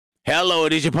Hello,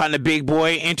 it is your partner, Big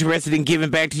Boy, interested in giving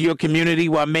back to your community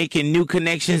while making new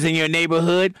connections in your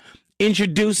neighborhood.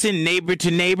 Introducing Neighbor to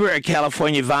Neighbor, a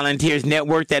California volunteers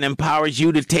network that empowers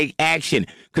you to take action,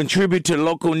 contribute to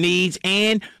local needs,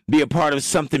 and be a part of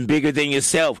something bigger than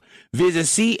yourself. Visit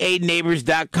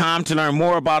ca-neighbors.com to learn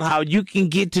more about how you can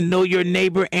get to know your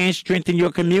neighbor and strengthen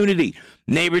your community.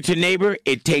 Neighbor to Neighbor,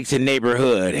 it takes a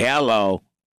neighborhood. Hello.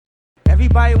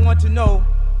 Everybody wants to know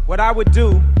what I would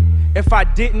do if I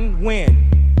didn't win.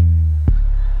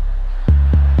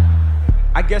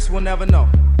 I guess we'll never know.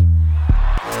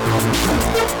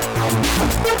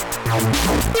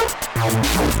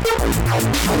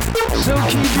 So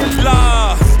keep it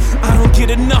love, I don't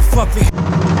get enough of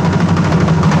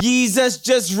it. Jesus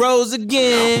just rose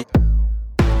again.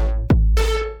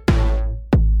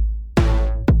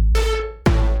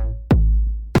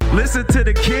 Listen to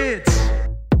the kids.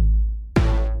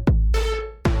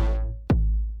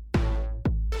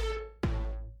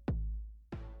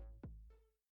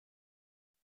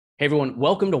 Hey everyone,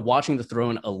 welcome to Watching the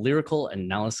Throne, a lyrical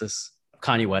analysis of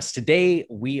Kanye West. Today,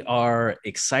 we are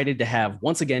excited to have,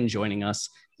 once again, joining us,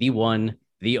 the one,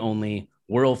 the only,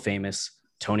 world famous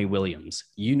Tony Williams.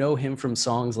 You know him from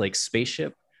songs like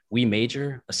Spaceship, We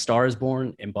Major, A Star Is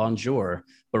Born, and Bonjour.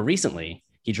 But recently,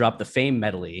 he dropped the Fame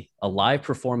Medley, a live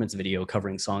performance video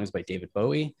covering songs by David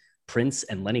Bowie, Prince,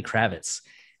 and Lenny Kravitz,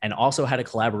 and also had a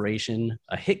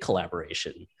hit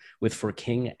collaboration with For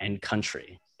King and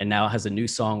Country, and now has a new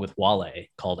song with Wale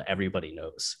called Everybody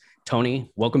Knows.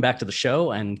 Tony, welcome back to the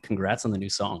show, and congrats on the new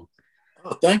song.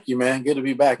 Oh, thank you, man. Good to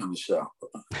be back on the show.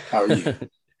 How are you?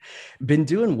 Been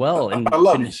doing well. And I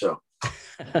love the show.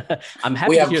 I'm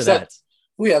happy to hear that.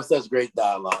 We have such great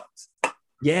dialogues.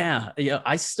 Yeah,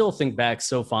 I still think back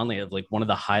so fondly of like one of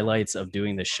the highlights of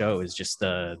doing the show is just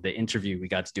the interview we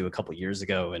got to do a couple years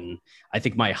ago. And I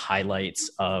think my highlights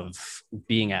of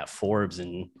being at Forbes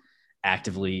and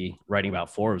actively writing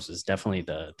about Forbes is definitely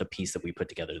the piece that we put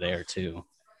together there too.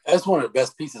 That's one of the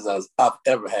best pieces I've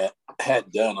ever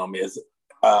had done on me.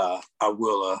 I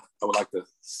would like to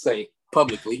say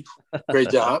publicly,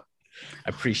 great job. I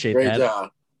appreciate great that.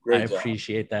 Job. Great job.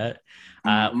 Appreciate that.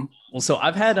 Mm-hmm. Well, so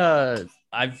I've had a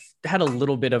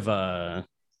little bit of a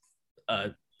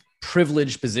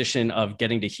privileged position of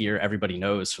getting to hear Everybody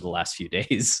Knows for the last few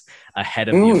days ahead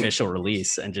of the official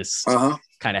release, and just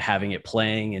kind of having it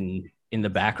playing and in the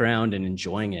background and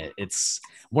enjoying it. It's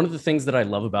one of the things that I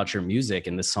love about your music,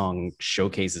 and this song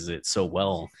showcases it so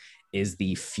well, is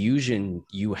the fusion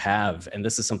you have. And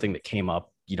this is something that came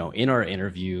up, in our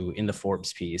interview in the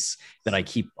Forbes piece that I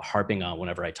keep harping on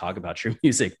whenever I talk about your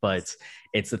music, but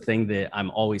it's the thing that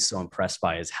I'm always so impressed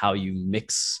by is how you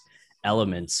mix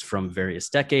elements from various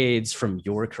decades, from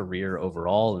your career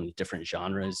overall and the different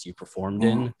genres you performed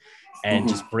in, and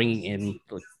just bringing in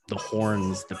the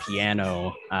horns, the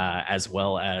piano, as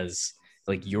well as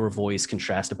like your voice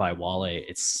contrasted by Wale.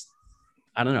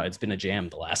 I don't know, it's been a jam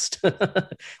the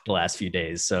last few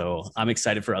days. So I'm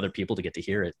excited for other people to get to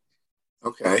hear it.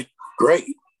 Okay, great.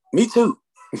 Me too.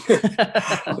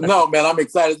 No, man, I'm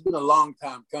excited. It's been a long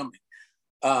time coming.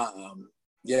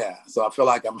 Yeah, so I feel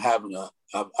like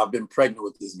I've been pregnant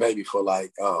with this baby for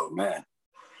like, oh man,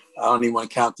 I don't even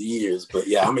want to count the years, but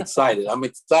yeah, I'm excited. I'm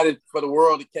excited for the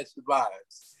world to catch the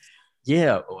vibes.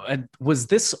 Yeah. Was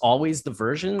this always the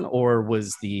version, or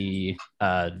was the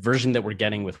version that we're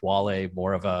getting with Wale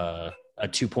more of a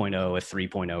 2.0, a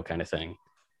 3.0 kind of thing?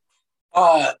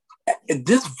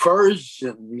 This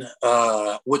version,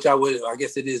 which I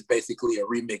guess it is basically a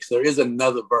remix. There is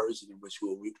another version in which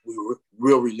we'll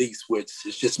release, which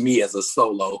is just me as a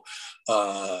solo.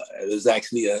 There's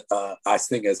actually I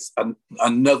sing as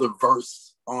another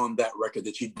verse on that record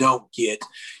that you don't get.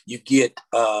 You get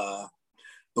the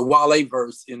Wale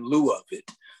verse in lieu of it.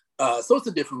 So it's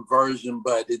a different version,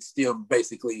 but it's still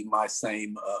basically my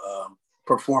same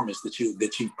performance that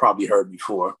you've probably heard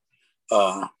before.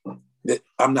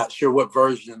 I'm not sure what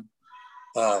version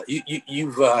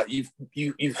you've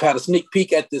had a sneak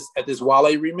peek at this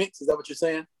Wale remix. Is that what you're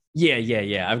saying?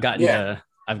 Yeah. I've gotten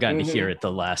to hear it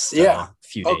the last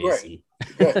few days.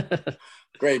 Great.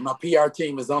 Great. My PR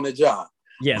team is on the job.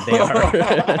 Yeah, they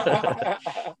are.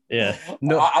 Yeah.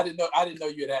 No, I didn't know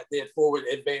they had forward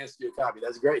advanced your copy.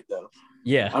 That's great though.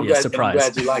 Yeah. I'm surprised.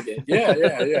 glad you like it.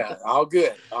 Yeah. All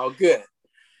good. Good.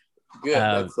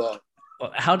 That's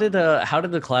How did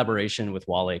the collaboration with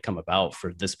Wale come about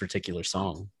for this particular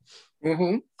song?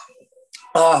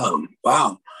 Wow.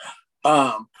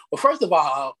 Well, first of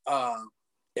all,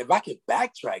 if I could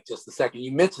backtrack just a second,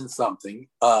 you mentioned something,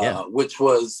 which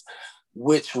was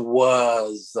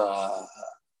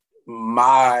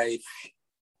my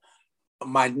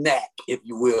my knack, if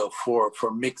you will, for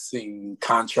mixing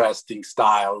contrasting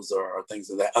styles or things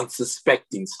of that.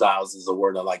 Unsuspecting styles is a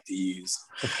word I like to use.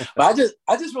 But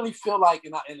I just really feel like,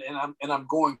 and I'm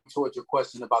going towards your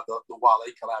question about the Wale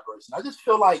collaboration. I just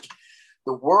feel like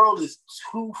the world is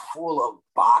too full of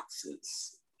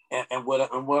boxes. And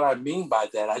what I mean by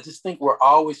that, I just think we're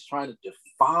always trying to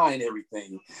define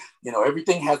everything. You know,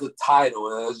 everything has a title,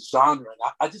 a genre. And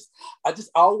I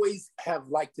just always have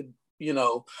liked to, you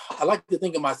know, I like to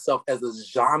think of myself as a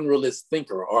genreless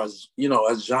thinker, or as, you know,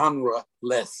 a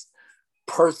genreless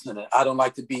person. I don't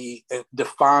like to be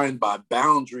defined by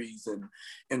boundaries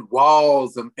and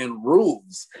walls and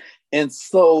rules. And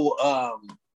so,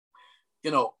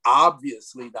 you know,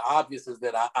 obviously, the obvious is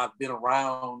that I've been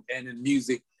around and in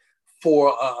music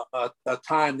for a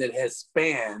time that has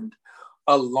spanned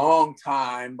a long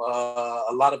time,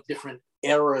 a lot of different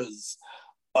eras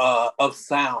of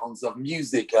sounds, of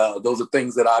music. Those are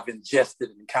things that I've ingested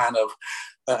and kind of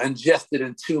ingested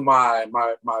into my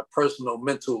personal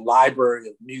mental library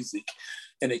of music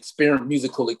and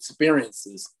musical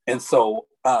experiences. And so,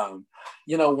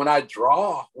 you know, when I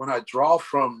draw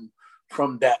from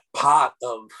that pot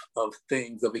of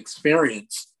things, of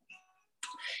experience,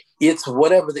 it's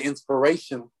whatever the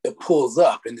inspiration that pulls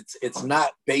up, and it's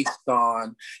not based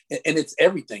on, and it's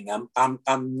everything. I'm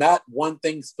not one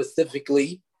thing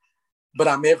specifically, but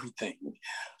I'm everything.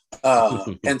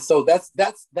 And so that's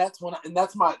when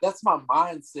that's my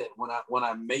mindset when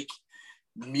I make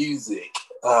music.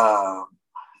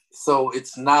 So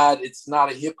it's not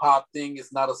a hip hop thing.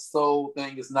 It's not a soul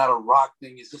thing. It's not a rock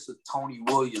thing. It's just a Tony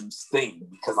Williams thing,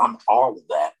 because I'm all of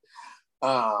that.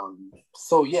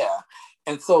 So yeah.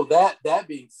 And so that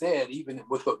being said, even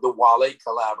with the Wale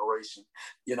collaboration,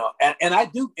 you know, and I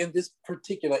do, in this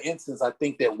particular instance, I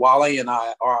think that Wale and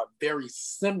I are very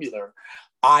similar,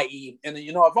 i.e., and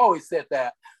you know, I've always said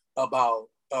that about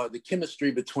the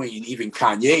chemistry between even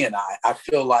Kanye and I. I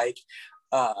feel like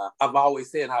I've always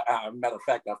said, matter of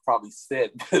fact, I've probably said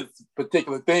this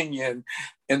particular thing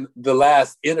in the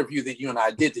last interview that you and I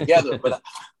did together, but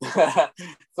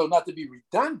so not to be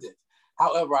redundant.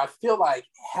 However, I feel like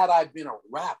had I been a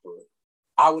rapper,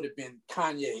 I would have been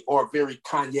Kanye, or very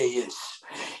Kanye-ish.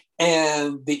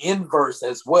 And the inverse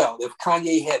as well. If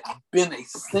Kanye had been a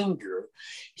singer,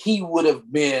 he would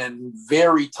have been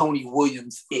very Tony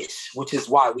Williams-ish, which is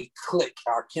why we click.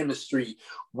 Our chemistry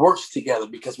works together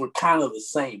because we're kind of the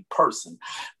same person.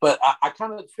 But I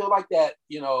kind of feel like that,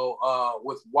 you know,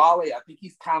 with Wale, I think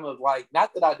he's kind of like,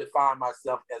 not that I define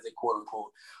myself as a quote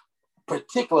unquote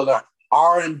particular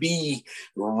R&B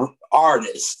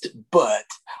artist, but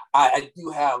I do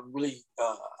have really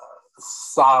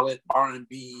solid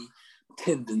R&B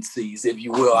tendencies, if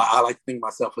you will. I like to think of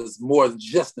myself as more than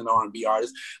just an R&B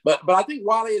artist, but I think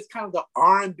Wale is kind of the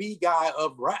R&B guy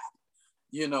of rap.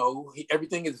 You know,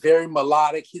 everything is very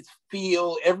melodic. His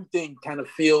feel, everything kind of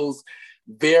feels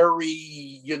very,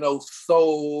 you know,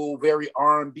 soul, very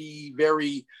R&B,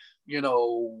 very, you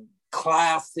know,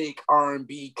 classic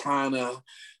R&B kind of,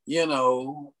 you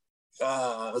know,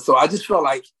 so I just felt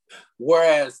like,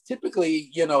 whereas typically,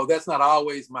 you know, that's not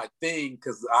always my thing,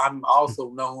 because I'm also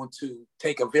known to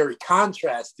take a very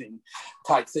contrasting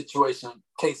type situation.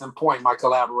 Case in point, my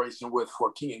collaboration with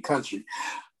For King and Country.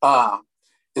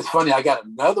 It's funny, I got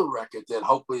another record that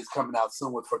hopefully is coming out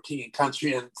soon with For King and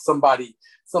Country, and somebody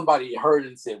heard it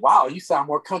and said, "Wow, you sound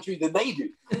more country than they do."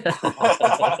 Not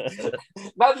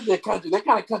that they're country, they're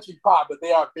kind of country pop, but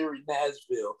they are very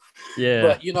Nashville. Yeah.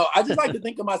 But, you know, I just like to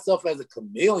think of myself as a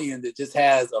chameleon that just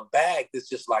has a bag that's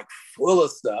just like full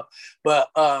of stuff. But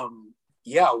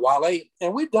yeah, Wale,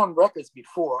 and we've done records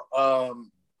before.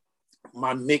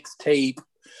 My mixtape,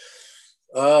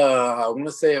 I want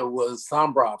to say it was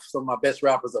Sombra, some of my best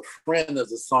rappers, a friend,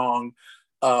 there's a song,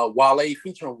 Wale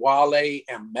featuring Wale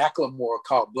and Macklemore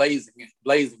called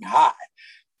Blazing High.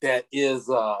 That is,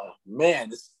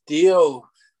 man, it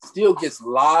still gets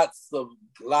lots of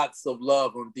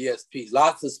love on DSPs,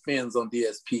 lots of spins on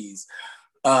DSPs.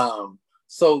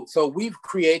 So we've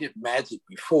created magic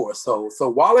before. So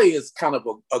Wale is kind of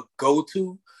a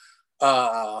go-to.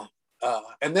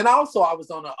 And then also I was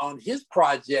on his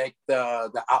project,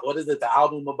 the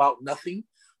album About Nothing,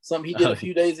 something he did a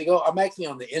few days ago. I'm actually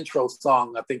on the intro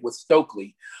song, I think, with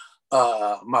Stokely,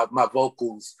 my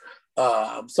vocals.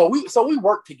 So we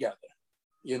work together,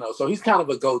 you know, so he's kind of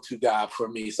a go-to guy for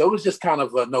me. So it was just kind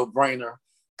of a no-brainer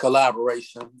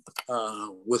collaboration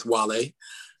with Wale.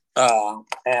 And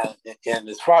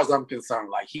as far as I'm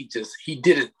concerned, like he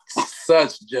did it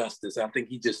such justice. I think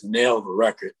he just nailed the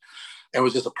record. It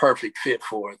was just a perfect fit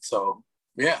for it. So,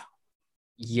 yeah.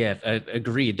 Yeah,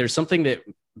 agreed. There's something that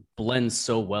blends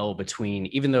so well between,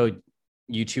 even though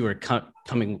you two are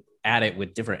coming at it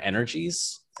with different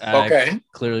energies.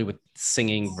 Clearly with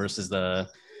singing versus the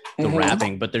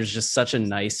rapping, but there's just such a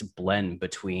nice blend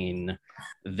between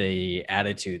the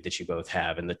attitude that you both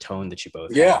have and the tone that you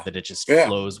both have, that it just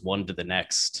flows one to the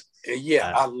next.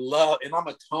 I love, and I'm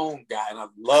a tone guy, and I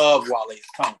love Wale's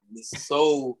tone. It's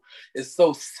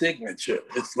so signature.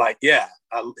 It's like,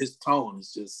 his tone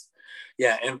is just,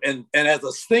 and as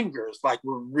a singer, it's like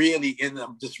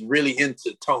I'm just really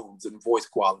into tones and voice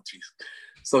qualities.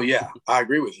 So I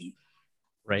agree with you.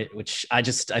 Right, which I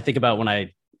think about when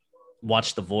I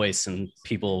watch The Voice, and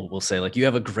people will say like, you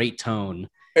have a great tone.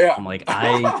 Yeah, I'm like,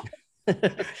 I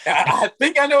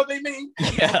think I know what they mean.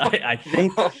 I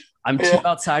think I'm too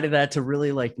outside of that to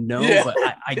really like know, but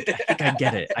I think I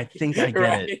get it. I think I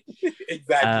get it.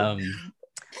 Exactly.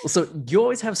 So you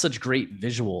always have such great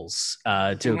visuals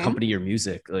to accompany your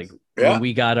music. Like when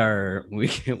we got our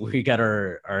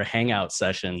hangout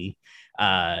session,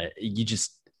 you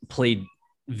just played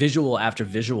visual after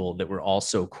visual that were all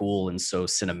so cool and so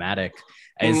cinematic.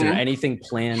 Is there anything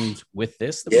planned with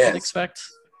this that we can expect?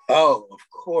 Oh, of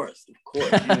course. You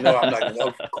know, I'm not gonna,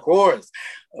 of course.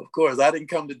 I didn't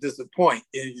come to disappoint.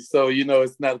 So, you know,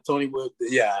 it's not a Tony Wood.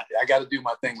 I got to do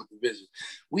my thing with the vision.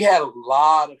 We had a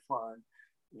lot of fun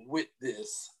with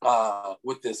this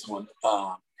one.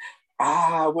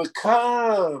 I would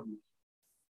come.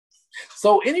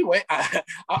 So anyway, I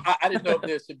didn't know if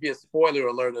there should be a spoiler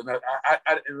alert or not.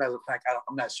 As a matter of fact,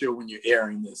 I'm not sure when you're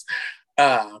airing this.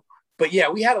 But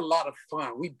we had a lot of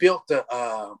fun. We built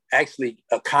actually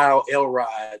a Kyle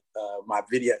Elrod, my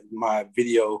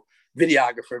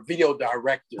videographer, video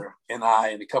director, and I,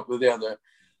 and a couple of the other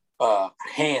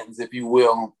hands, if you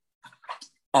will.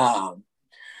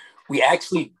 We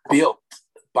actually built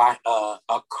by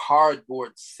a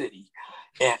cardboard city,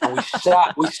 and we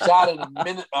shot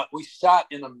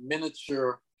in a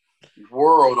miniature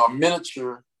world or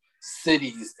miniature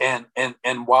cities, and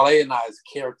Wale and I's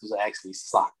characters are actually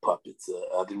sock puppets.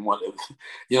 I didn't want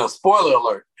to, spoiler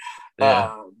alert.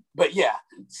 But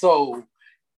so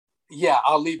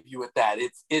I'll leave you with that.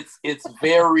 It's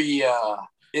very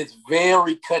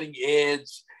cutting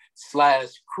edge /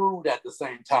 crude at the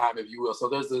same time, if you will. So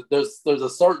there's a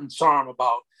certain charm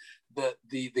about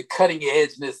the cutting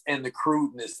edgeness and the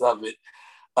crudeness of it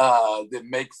that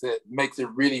makes it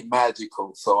really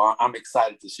magical. So I'm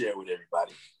excited to share with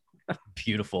everybody.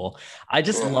 Beautiful. I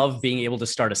just love being able to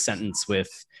start a sentence with,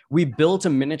 we built a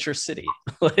miniature city.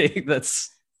 Like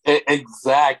that's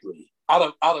exactly out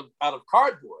of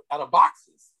cardboard, out of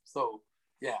boxes. So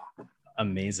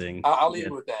amazing. I'll leave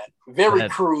it with that. Very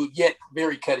crude yet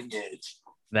very cutting edge.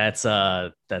 That's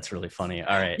really funny.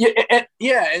 All right. And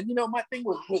my thing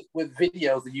with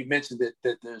videos that you mentioned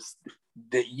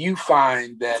that you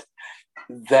find that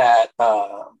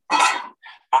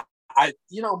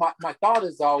my thought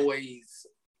is always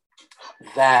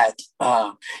that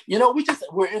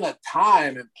we're in a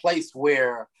time and place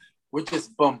where we're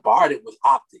just bombarded with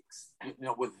optics,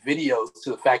 with videos,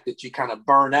 to the fact that you kind of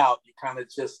burn out. You kind of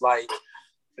just like,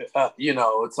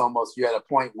 it's almost, you're at a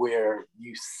point where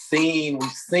we've seen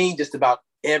just about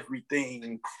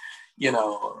everything,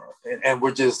 and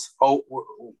we're just,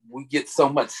 we get so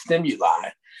much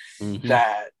stimuli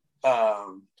that, I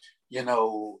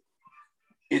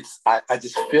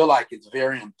just feel like it's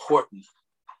very important.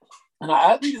 And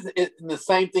I think it's the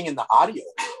same thing in the audio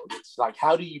world. It's like,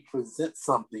 how do you present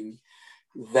something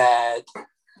that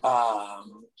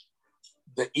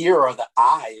the ear or the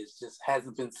eye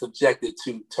hasn't been subjected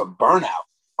to burnout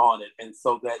on it, and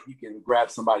so that you can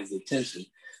grab somebody's attention.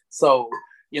 So,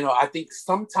 I think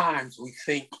sometimes we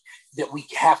think that we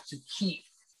have to keep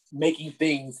making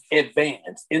things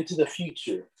advance into the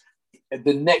future.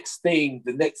 The next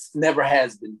never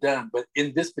has been done. But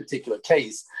in this particular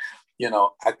case,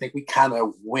 I think we kind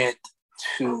of went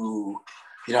to,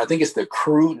 I think it's the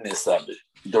crudeness of it,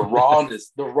 the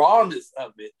rawness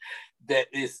of it that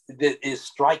is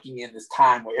striking in this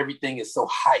time where everything is so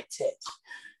high tech,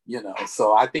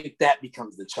 So I think that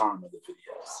becomes the charm of the video.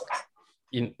 So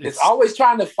it's always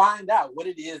trying to find out what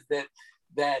it is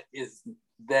that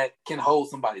can hold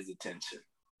somebody's attention.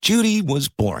 Judy was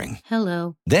boring.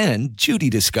 Hello. Then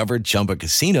Judy discovered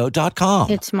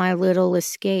ChumbaCasino.com. It's my little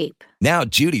escape. Now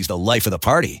Judy's the life of the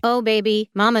party. Oh,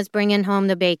 baby, mama's bringing home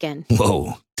the bacon.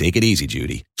 Whoa, take it easy,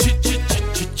 Judy.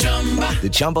 The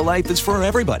Chumba life is for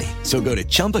everybody. So go to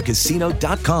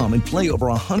ChumbaCasino.com and play over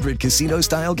 100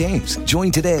 casino-style games.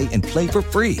 Join today and play for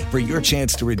free for your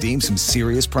chance to redeem some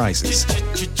serious prizes.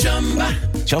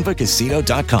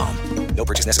 ChumbaCasino.com. No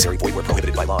purchase necessary. Void where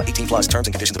prohibited by law. 18+ terms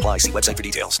and conditions apply. See website for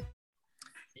details.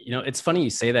 It's funny you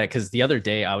say that, because the other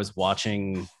day I was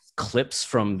watching clips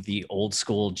from the old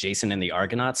school Jason and the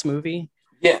Argonauts movie.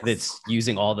 Yeah, that's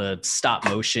using all the stop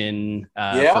motion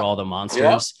for all the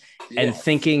monsters, and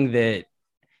thinking that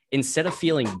instead of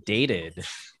feeling dated,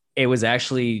 it was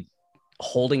actually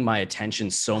holding my attention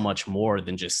so much more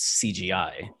than just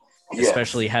CGI.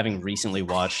 Especially having recently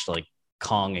watched like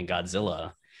Kong and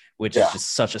Godzilla, which is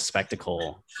just such a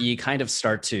spectacle. You kind of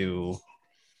start to,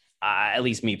 at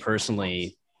least me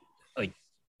personally, like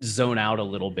zone out a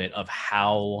little bit of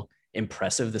how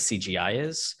impressive the CGI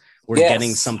is. We're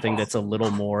getting something that's a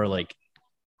little more like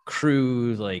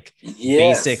crude, like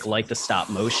basic, like the stop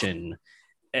motion.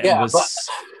 It was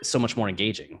so much more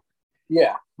engaging.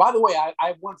 Yeah. By the way,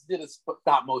 I once did a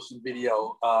stop motion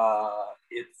video.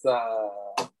 It's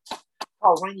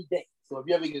called Rainy Day. So if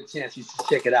you ever get a chance, you should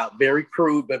check it out. Very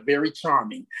crude, but very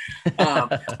charming.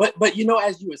 But you know,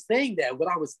 as you were saying that, what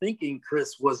I was thinking,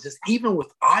 Chris, was just even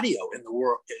with audio in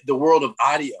the world of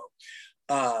audio.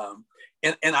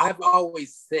 And I've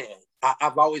always said,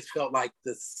 I've always felt like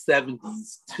the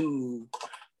 70s to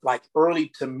like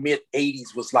early to mid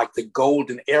 80s was like the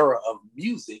golden era of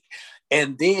music.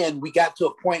 And then we got to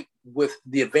a point with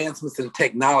the advancements in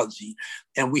technology,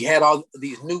 and we had all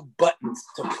these new buttons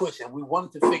to push, and we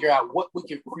wanted to figure out what we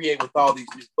could create with all these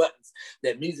new buttons,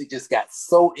 that music just got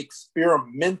so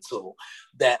experimental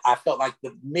that I felt like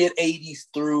the mid 80s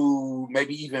through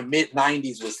maybe even mid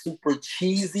 90s was super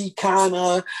cheesy, kind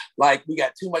of like we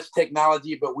got too much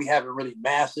technology, but we haven't really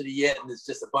mastered it yet. And it's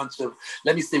just a bunch of,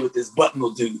 let me see what this button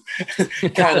will do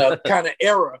kind of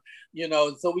era, you know.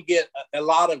 And so we get a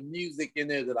lot of music in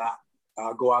there that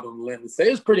I'll go out on a limb and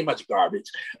say it's pretty much garbage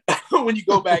when you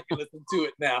go back and listen to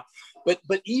it now. But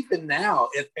even now,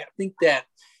 I think that,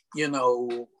 you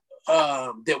know,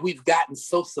 that we've gotten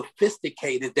so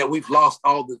sophisticated that we've lost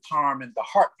all the charm and the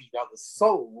heartbeat or the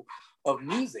soul of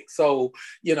music. So,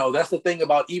 you know, that's the thing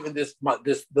about even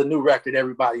the new record,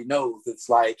 Everybody Knows. It's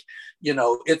like, you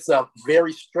know, it's a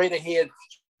very straight ahead,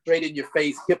 straight in your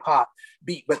face hip hop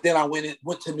beat. But then I went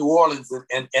to New Orleans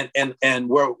and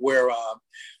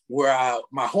where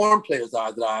my horn players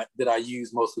are that I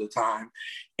use most of the time,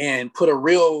 and put a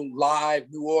real live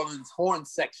New Orleans horn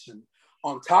section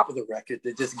on top of the record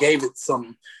that just gave it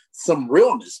some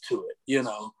realness to it. You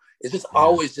know, it's just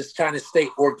always just trying to stay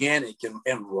organic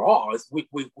and raw.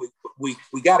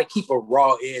 We got to keep a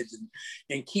raw edge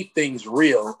and keep things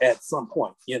real at some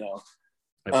point, you know.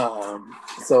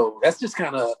 So that's just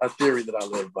kind of a theory that I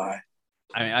live by.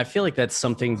 I mean, I feel like that's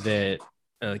something that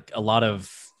a lot of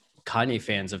Kanye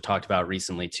fans have talked about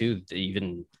recently too.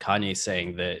 Even Kanye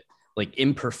saying that like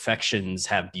imperfections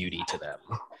have beauty to them.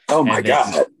 Oh my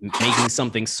God. Making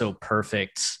something so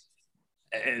perfect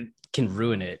can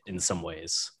ruin it in some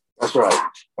ways. That's right.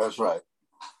 That's right.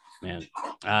 Man.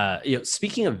 You know,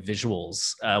 speaking of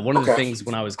visuals, one of the things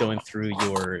when I was going through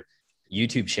your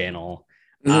YouTube channel,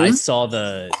 I saw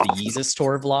the Yeezus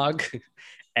tour vlog,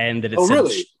 and that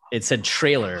it said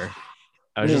trailer.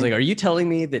 I was just like, are you telling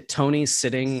me that Tony's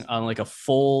sitting on like a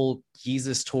full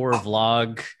Yeezus tour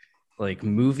vlog, like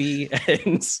movie,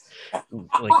 and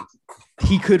like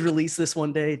he could release this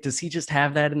one day? Does he just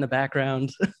have that in the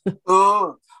background?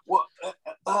 Well,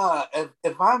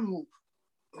 if I'm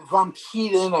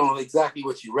keyed in on exactly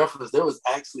what you referenced, there was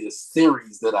actually a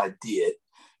series that I did,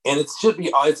 and it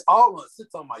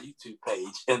sits on my YouTube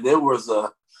page, and there was I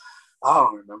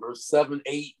don't remember, 7,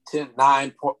 8, 10,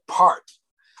 9 part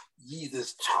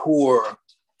Yeezus tour.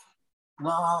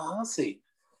 No, let's see.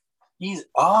 You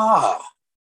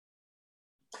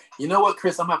know what,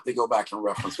 Chris? I'm gonna have to go back and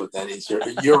reference what that is.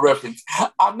 Your reference.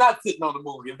 I'm not sitting on the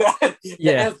movie. That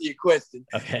answer your question.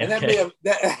 Okay. And that may have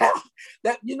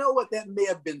that you know what, that may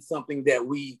have been something that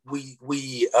we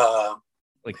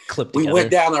like clipped together. We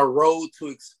went down a road to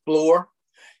explore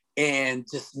and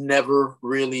just never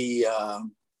really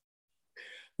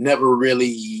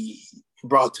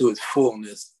brought to its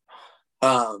fullness.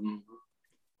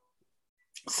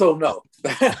 So no.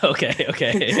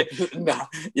 Okay. No,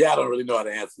 yeah, I don't really know how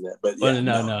to answer that, but yeah,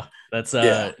 no. That's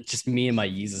just me and my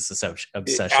Yeezus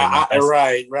obsession.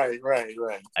 Right.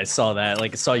 I saw that,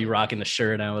 like I saw you rocking the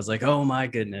shirt, and I was like, oh my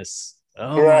goodness.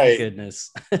 My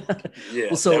goodness. Yeah,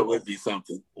 well, so that would be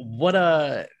something.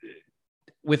 What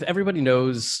with Everybody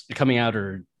Knows coming out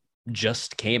or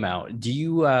just came out, do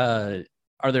you are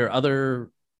there other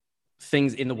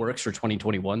things in the works for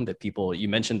 2021 that you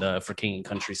mentioned the For King and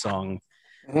Country song?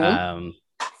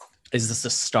 Is this the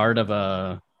start of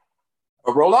a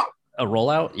rollout? A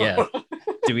rollout? Yeah.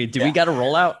 Do we got a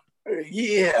rollout?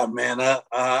 Yeah, man.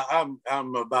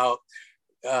 I'm about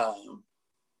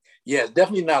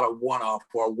definitely not a one-off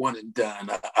or a one and done.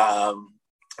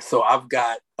 So I've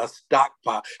got a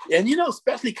stockpile, and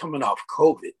especially coming off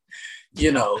COVID,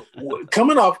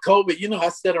 coming off COVID, I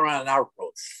sat around and I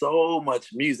wrote so much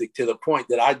music to the point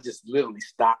that I just literally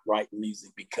stopped writing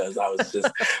music because I was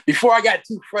just, before I got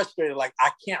too frustrated, like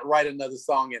I can't write another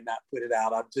song and not put it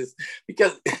out.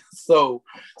 So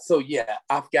yeah,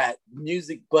 I've got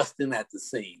music busting at the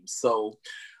seams. So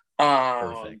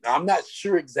I'm not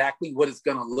sure exactly what it's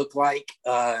going to look like.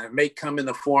 It may come in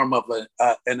the form of an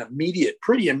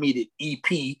pretty immediate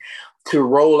EP to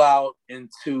roll out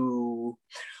into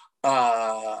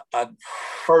a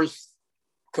first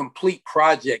complete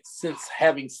project since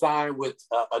having signed with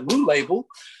a new label,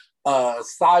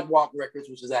 Sidewalk Records,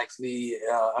 which is actually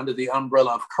under the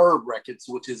umbrella of Curb Records,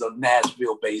 which is a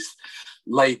Nashville-based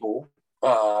label.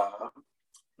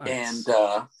 Nice.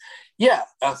 And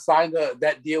I signed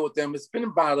that deal with them. It's been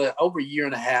about over a year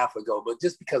and a half ago, but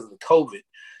just because of the COVID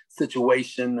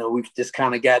situation, we've just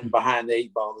kind of gotten behind the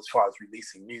 8 ball as far as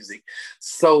releasing music.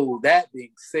 So that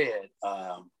being said,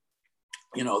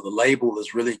 the label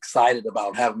is really excited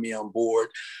about having me on board.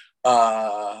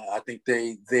 I think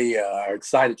they are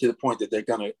excited to the point that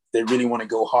they really want to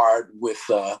go hard with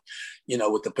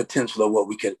with the potential of what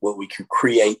we could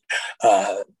create.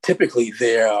 Typically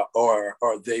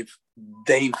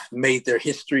they've made their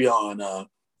history on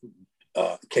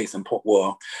case in point.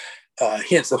 Well,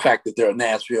 hence the fact that they're a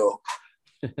Nashville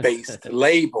based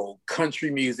label,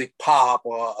 country music, pop,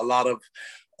 or a lot of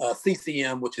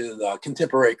CCM, which is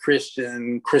contemporary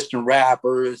Christian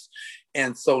rappers.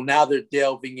 And so now they're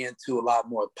delving into a lot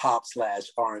more pop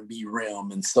 / R&B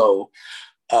realm. And so,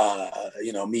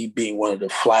 me being one of the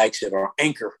flagship or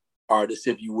anchor artists,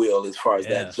 if you will, as far as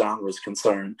that genre is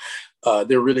concerned,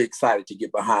 they're really excited to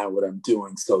get behind what I'm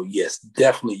doing. So yes,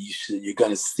 definitely you're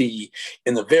going to see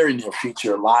in the very near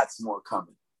future, lots more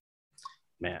coming.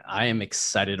 Man, I am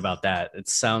excited about that. It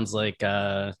sounds like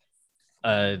a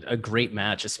great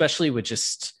match, especially with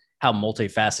just how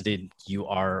multifaceted you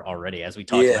are already, as we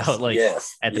talked about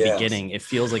at the beginning. It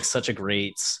feels like such a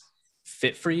great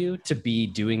fit for you to be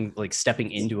doing, like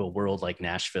stepping into a world like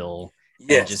Nashville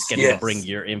and just getting to bring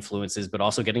your influences, but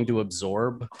also getting to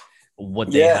absorb what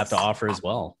they have to offer as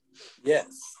well. Yes.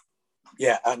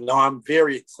 Yeah, I'm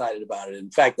very excited about it.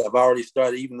 In fact, I've already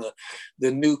started, even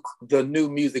the new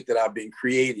music that I've been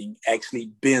creating actually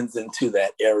bends into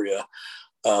that area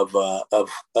of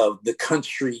the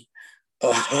country,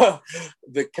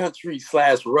 the country /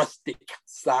 rustic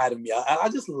side of me. I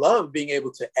just love being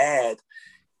able to add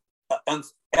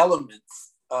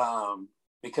elements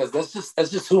because that's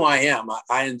just who I am.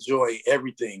 I enjoy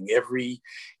everything, every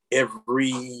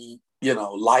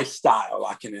lifestyle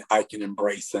I can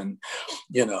embrace, and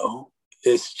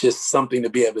it's just something to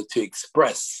be able to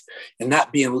express and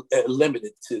not being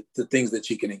limited to the things that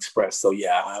you can express. So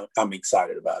yeah, I'm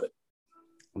excited about it.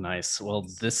 Nice. Well,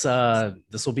 this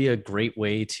will be a great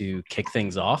way to kick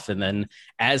things off. And then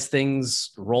as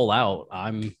things roll out,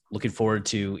 I'm looking forward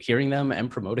to hearing them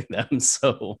and promoting them.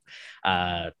 So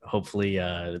hopefully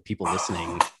the people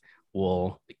listening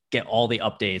will get all the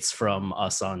updates from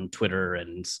us on Twitter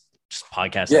and just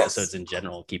podcast episodes in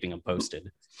general, keeping them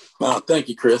posted. Well, thank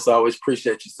you, Chris. I always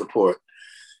appreciate your support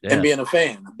and being a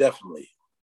fan. Definitely.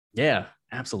 Yeah,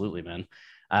 absolutely, man.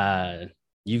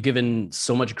 You've given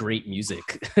so much great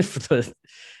music for the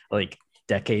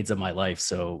decades of my life.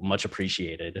 So much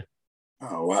appreciated.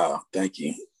 Oh, wow. Thank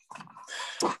you.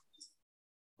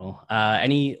 Well,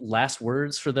 any last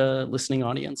words for the listening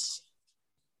audience?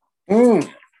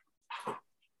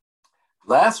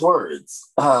 Last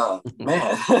words.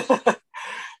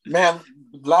 Man,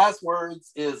 last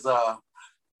words is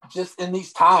just in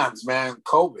these times, man,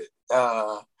 COVID,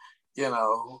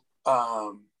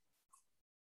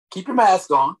 keep your mask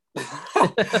on.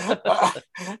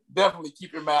 Definitely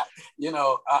keep your mask.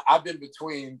 I've been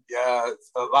between a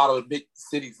lot of the big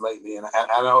cities lately, and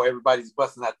I know everybody's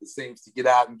busting at the seams to get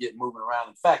out and get moving around.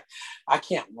 In fact, I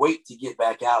can't wait to get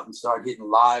back out and start hitting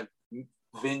live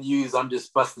venues. I'm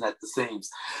just busting at the seams.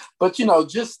 But,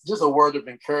 just a word of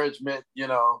encouragement,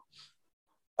 a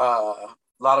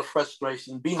lot of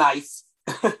frustration. Be nice.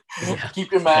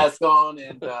 Keep your mask on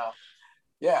and,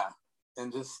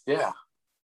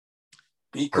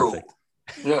 be cool. Perfect.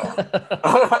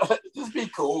 Yeah. Just be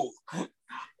cool.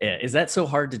 Yeah. Is that so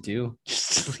hard to do?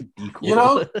 Just be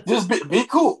cool. Just be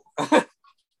cool.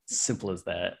 Simple as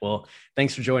that. Well,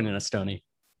 thanks for joining us, Tony.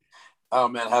 Oh,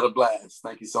 man, had a blast.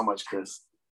 Thank you so much, Chris.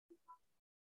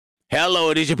 Hello,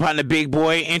 it is your partner, Big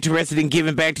Boy, interested in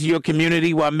giving back to your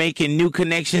community while making new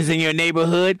connections in your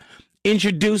neighborhood.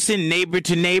 Introducing Neighbor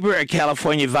to Neighbor, a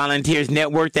California volunteers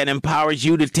network that empowers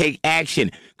you to take action,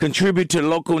 contribute to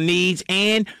local needs,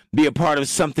 and be a part of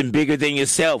something bigger than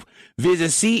yourself.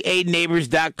 Visit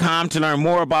CANeighbors.com to learn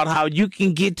more about how you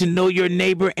can get to know your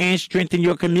neighbor and strengthen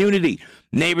your community.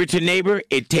 Neighbor to Neighbor,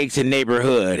 it takes a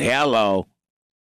neighborhood. Hello.